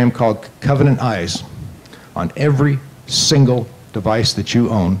program called Covenant Eyes on every single device that you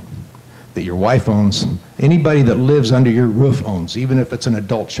own, that your wife owns, anybody that lives under your roof owns, even if it's an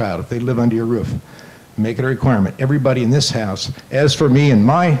adult child, if they live under your roof. Make it a requirement. Everybody in this house, as for me and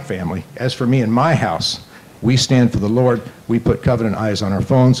my family, as for me and my house, we stand for the Lord. We put Covenant Eyes on our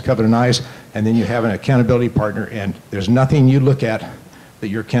phones, Covenant Eyes, and then you have an accountability partner, and there's nothing you look at that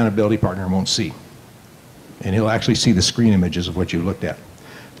your accountability partner won't see. And he'll actually see the screen images of what you looked at.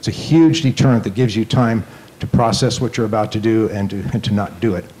 It's a huge deterrent that gives you time to process what you're about to do and to not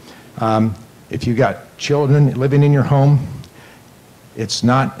do it. If you've got children living in your home, it's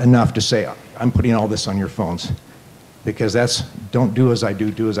not enough to say, I'm putting all this on your phones. Because that's, don't do as I do,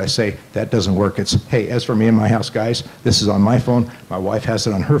 do as I say. That doesn't work. It's, hey, as for me and my house, guys, this is on my phone. My wife has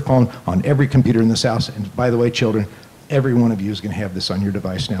it on her phone, on every computer in this house. And by the way, children, every one of you is going to have this on your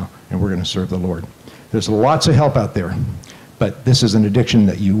device now, and we're going to serve the Lord. There's lots of help out there, but this is an addiction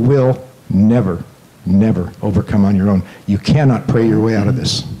that you will never, never overcome on your own. You cannot pray your way out of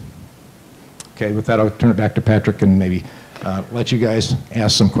this. Okay, with that, I'll turn it back to Patrick and maybe let you guys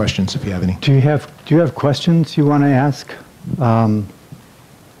ask some questions if you have any. Do you have questions you want to ask?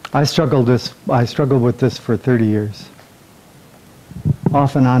 I struggled with this for 30 years.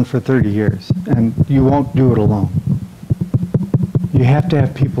 Off and on for 30 years, and you won't do it alone. You have to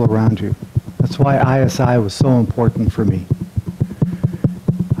have people around you. That's why ISI was so important for me.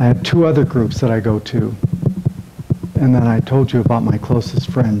 I had 2 other groups that I go to, and then I told you about my closest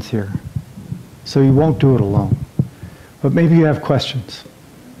friends here. So you won't do it alone. But maybe you have questions.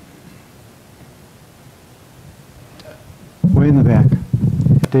 Way in the back.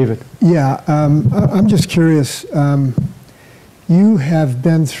 David. Yeah, I'm just curious. You have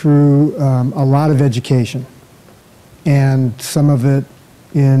been through a lot of education, and some of it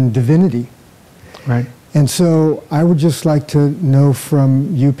in divinity. Right. And so I would just like to know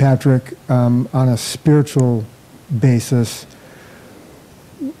from you, Patrick, on a spiritual basis,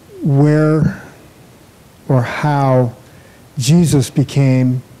 where or how Jesus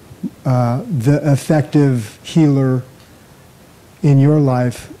became the effective healer in your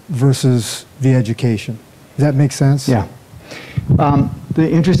life versus the education. Does that make sense? Yeah. The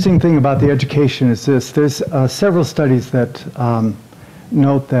interesting thing about the education is this. There's several studies that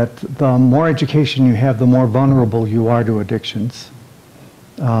note that the more education you have, the more vulnerable you are to addictions.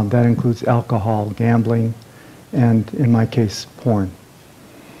 That includes alcohol, gambling, and in my case, porn.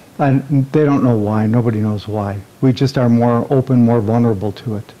 And they don't know why. Nobody knows why. We just are more open, more vulnerable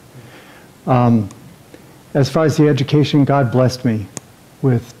to it. As far as the education, God blessed me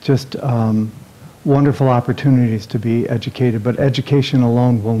with just wonderful opportunities to be educated. But education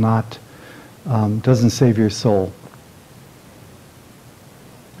alone will not, doesn't save your soul.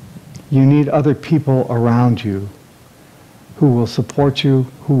 You need other people around you who will support you,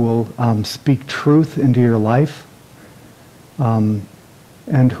 who will speak truth into your life,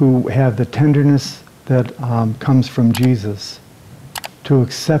 and who have the tenderness that comes from Jesus to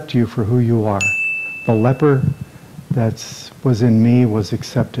accept you for who you are. The leper that was in me was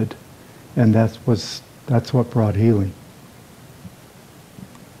accepted, and that's what brought healing.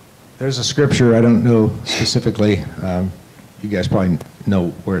 There's a scripture, I don't know specifically, you guys probably know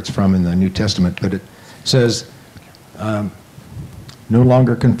where it's from in the New Testament, but it says, no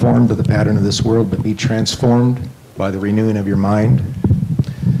longer conform to the pattern of this world, but be transformed by the renewing of your mind.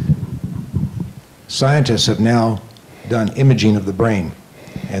 Scientists have now done imaging of the brain,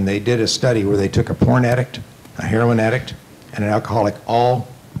 and they did a study where they took a porn addict, a heroin addict, and an alcoholic, all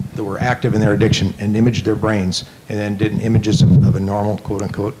that were active in their addiction, and imaged their brains, and then did images of a normal,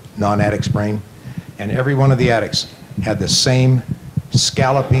 quote-unquote, non-addict's brain. And every one of the addicts had the same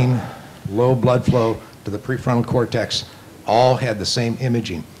scalloping, low blood flow to the prefrontal cortex, all had the same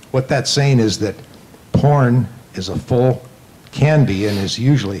imaging. What that's saying is that porn is can be and is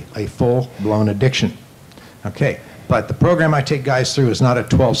usually a full-blown addiction. Okay, but the program I take guys through is not a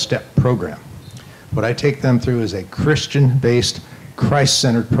 12-step program. What I take them through is a Christian-based,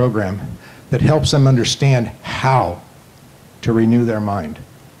 Christ-centered program that helps them understand how to renew their mind.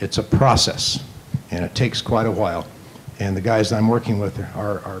 It's a process, and it takes quite a while. And the guys I'm working with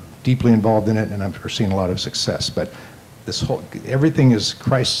are deeply involved in it, and are seeing a lot of success. But everything is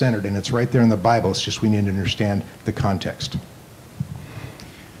Christ-centered, and it's right there in the Bible. It's just we need to understand the context.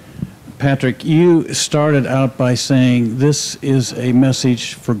 Patrick, you started out by saying this is a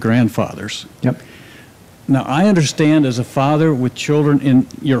message for grandfathers. Yep. Now, I understand as a father with children in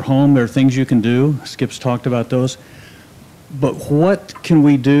your home, there are things you can do. Skip's talked about those. But what can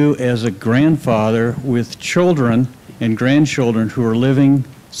we do as a grandfather with children and grandchildren who are living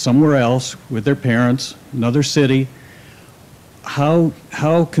somewhere else with their parents, another city? How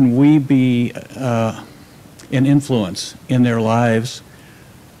can we be an influence in their lives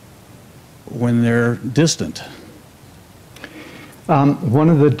when they're distant? One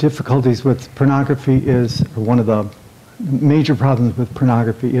of the difficulties with pornography is, or one of the major problems with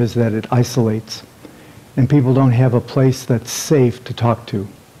pornography is that it isolates, and people don't have a place that's safe to talk to.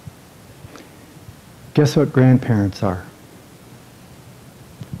 Guess what grandparents are?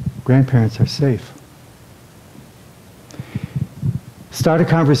 Grandparents are safe. Start a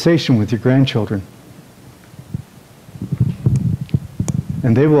conversation with your grandchildren,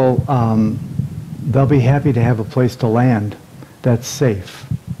 and they'll be happy to have a place to land that's safe.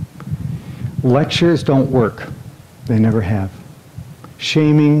 Lectures don't work. They never have.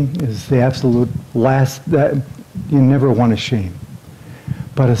 Shaming is the absolute last, that you never want to shame.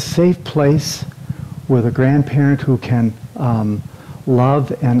 But a safe place with a grandparent who can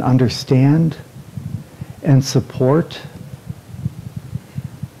love and understand and support.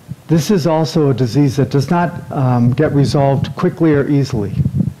 This is also a disease that does not get resolved quickly or easily.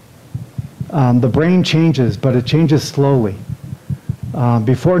 The brain changes, but it changes slowly.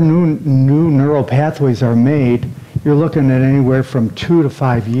 Before new neural pathways are made, you're looking at anywhere from 2 to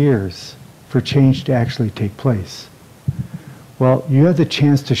 5 years for change to actually take place. Well, you have the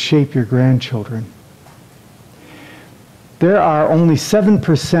chance to shape your grandchildren. There are only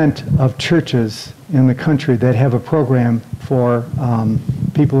 7% of churches in the country that have a program for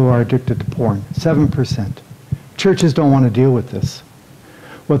people who are addicted to porn. 7%. Churches don't want to deal with this.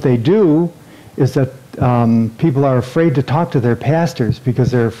 What they do is that people are afraid to talk to their pastors because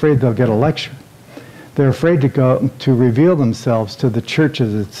they're afraid they'll get a lecture. They're afraid to reveal themselves to the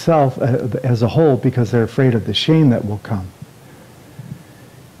churches itself as a whole because they're afraid of the shame that will come.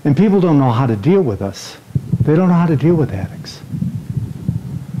 And people don't know how to deal with us. They don't know how to deal with addicts.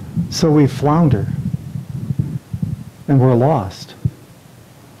 So we flounder and we're lost.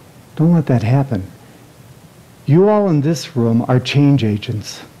 Don't let that happen. You all in this room are change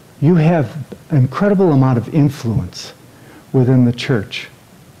agents. You have an incredible amount of influence within the church.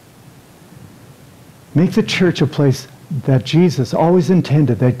 Make the church a place that Jesus always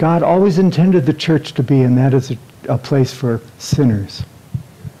intended, that God always intended the church to be, and that is a place for sinners,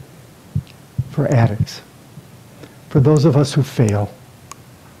 for addicts, for those of us who fail,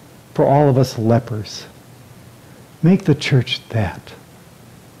 for all of us lepers. Make the church that.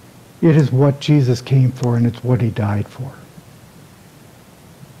 It is what Jesus came for, and it's what he died for.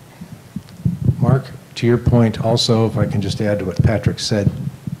 Mark, to your point also, if I can just add to what Patrick said,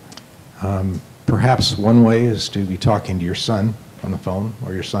 perhaps one way is to be talking to your son on the phone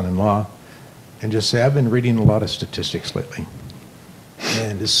or your son-in-law and just say, I've been reading a lot of statistics lately,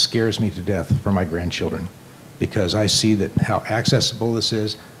 and this scares me to death for my grandchildren because I see that how accessible this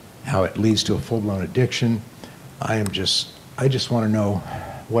is, how it leads to a full-blown addiction. I just want to know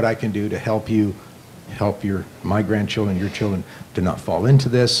what I can do to help you, help my grandchildren, your children, to not fall into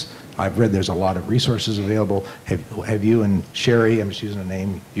this. I've read there's a lot of resources available. Have you and Sherry, I'm just using a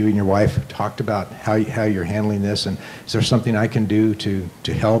name, you and your wife talked about how you're handling this, and is there something I can do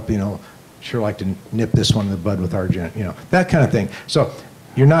to help, sure like to nip this one in the bud with our, that kind of thing. So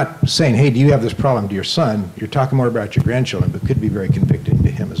you're not saying, hey, do you have this problem to your son? You're talking more about your grandchildren, but could be very convicting to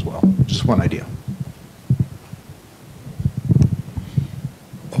him as well. Just one idea.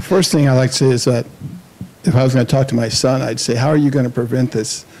 Well, first thing I'd like to say is that if I was going to talk to my son, I'd say, how are you going to prevent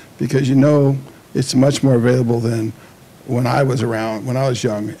this? Because it's much more available than when I was around, when I was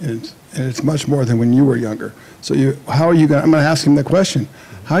young, and it's much more than when you were younger. So how are you going to, I'm going to ask him the question,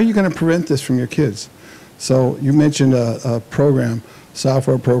 how are you going to prevent this from your kids? So you mentioned a program,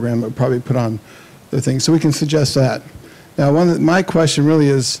 software program that would probably put on the thing, so we can suggest that. Now, my question really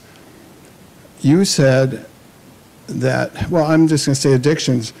is, you said that, well, I'm just going to say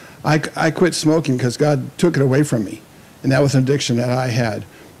addictions. I quit smoking because God took it away from me, and that was an addiction that I had.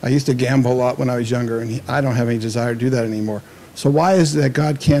 I used to gamble a lot when I was younger, and I don't have any desire to do that anymore. So why is it that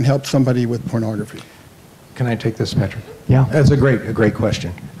God can't help somebody with pornography? Can I take this, Patrick? Yeah. That's a great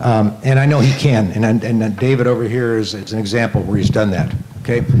question. And I know he can, and David over here is an example where he's done that,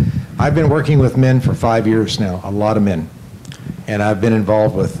 okay? I've been working with men for 5 years now, a lot of men. And I've been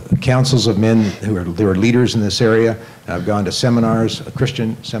involved with councils of men who are leaders in this area. I've gone to seminars,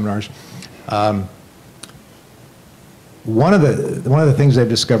 Christian seminars. One of the things they've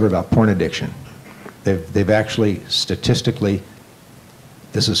discovered about porn addiction, they've actually statistically,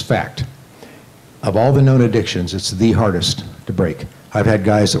 this is fact, of all the known addictions, it's the hardest to break. I've had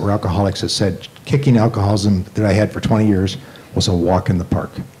guys that were alcoholics that said kicking alcoholism that I had for 20 years was a walk in the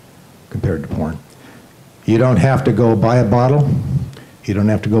park compared to porn. You don't have to go buy a bottle. You don't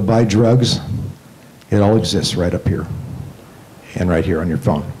have to go buy drugs. It all exists right up here and right here on your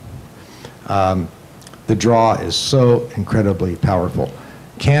phone. The draw is so incredibly powerful.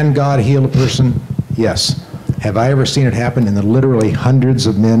 Can God heal a person? Yes. Have I ever seen it happen in the literally hundreds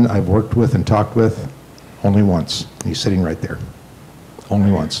of men I've worked with and talked with? Only once. He's sitting right there.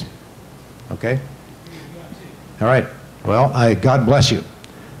 Only once. Okay? All right. Well, God bless you.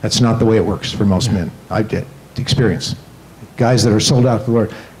 That's not the way it works for most men. I did experience. Guys that are sold out to the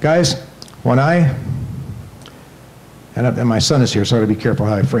Lord. Guys, when and my son is here, so I got to be careful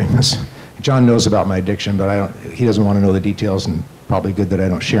how I frame this. John knows about my addiction, but he doesn't want to know the details, and probably good that I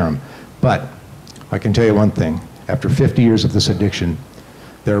don't share them. But I can tell you one thing. After 50 years of this addiction,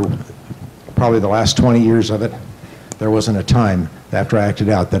 probably the last 20 years of it, there wasn't a time after I acted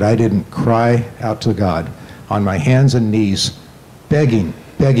out that I didn't cry out to God on my hands and knees, begging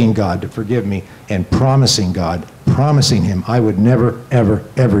God to forgive me and promising him I would never, ever,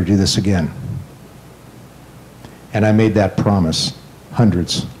 ever do this again. And I made that promise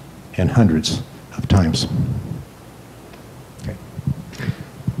hundreds and hundreds of times. Okay.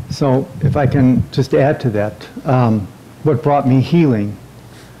 So if I can just add to that, what brought me healing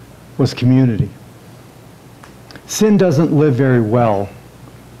was community. Sin doesn't live very well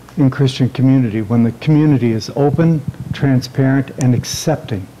in Christian community when the community is open, transparent, and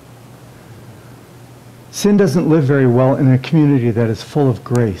accepting. Sin doesn't live very well in a community that is full of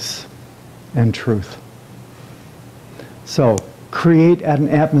grace and truth. So create an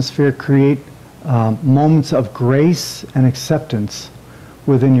atmosphere, create moments of grace and acceptance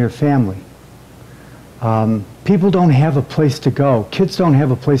within your family. People don't have a place to go. Kids don't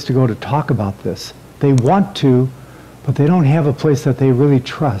have a place to go to talk about this. They want to, but they don't have a place that they really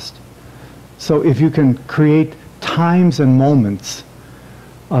trust. So if you can create times and moments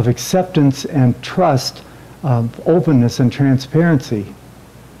of acceptance and trust, openness and transparency,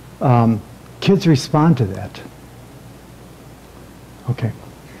 kids respond to that. Okay.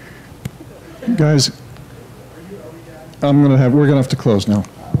 Guys, we're gonna have to close now.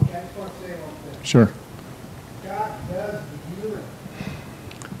 Sure. God does the healing.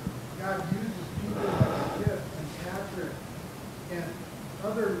 God uses people like Skip and Patrick and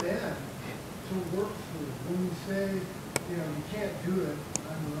other men to work through. When you say, you can't do it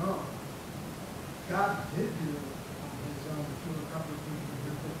on your own. God did do it on his own through a couple of people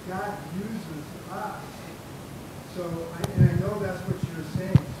here, but God uses us. So, and I know that's what you're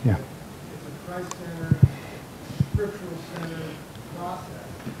saying. Yeah. Christ-centered, scriptural-centered process.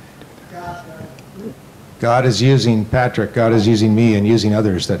 God is using Patrick, God is using me, and using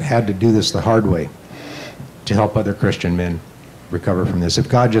others that had to do this the hard way to help other Christian men recover from this. If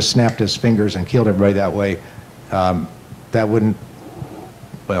God just snapped his fingers and killed everybody that way, that wouldn't,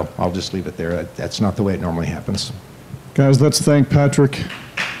 well, I'll just leave it there. That's not the way it normally happens. Guys, let's thank Patrick.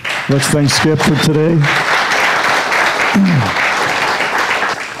 Let's thank Skip for today.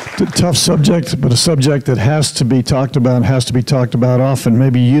 It's a tough subject, but a subject that has to be talked about and has to be talked about often.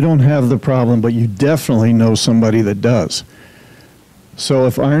 Maybe you don't have the problem, but you definitely know somebody that does. So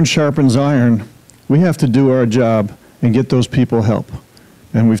if iron sharpens iron, we have to do our job and get those people help.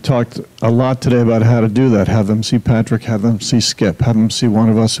 And we've talked a lot today about how to do that. Have them see Patrick, have them see Skip, have them see one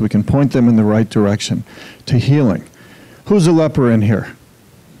of us so we can point them in the right direction to healing. Who's a leper in here?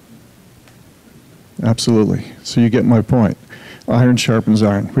 Absolutely. So you get my point. Iron sharpens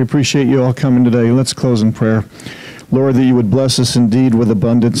iron. We appreciate you all coming today. Let's close in prayer. Lord, that you would bless us indeed with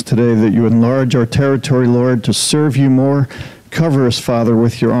abundance today, that you enlarge our territory, Lord, to serve you more. Cover us, Father,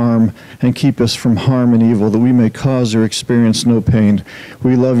 with your arm and keep us from harm and evil, that we may cause or experience no pain.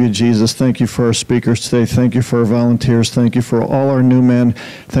 We love you, Jesus. Thank you for our speakers today. Thank you for our volunteers. Thank you for all our new men.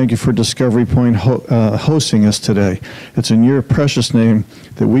 Thank you for Discovery Point hosting us today. It's in your precious name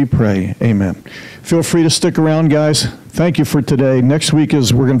that we pray. Amen. Feel free to stick around, guys. Thank you for today. Next week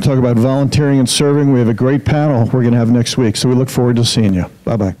we're going to talk about volunteering and serving. We have a great panel we're going to have next week, so we look forward to seeing you.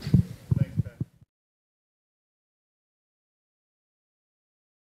 Bye-bye.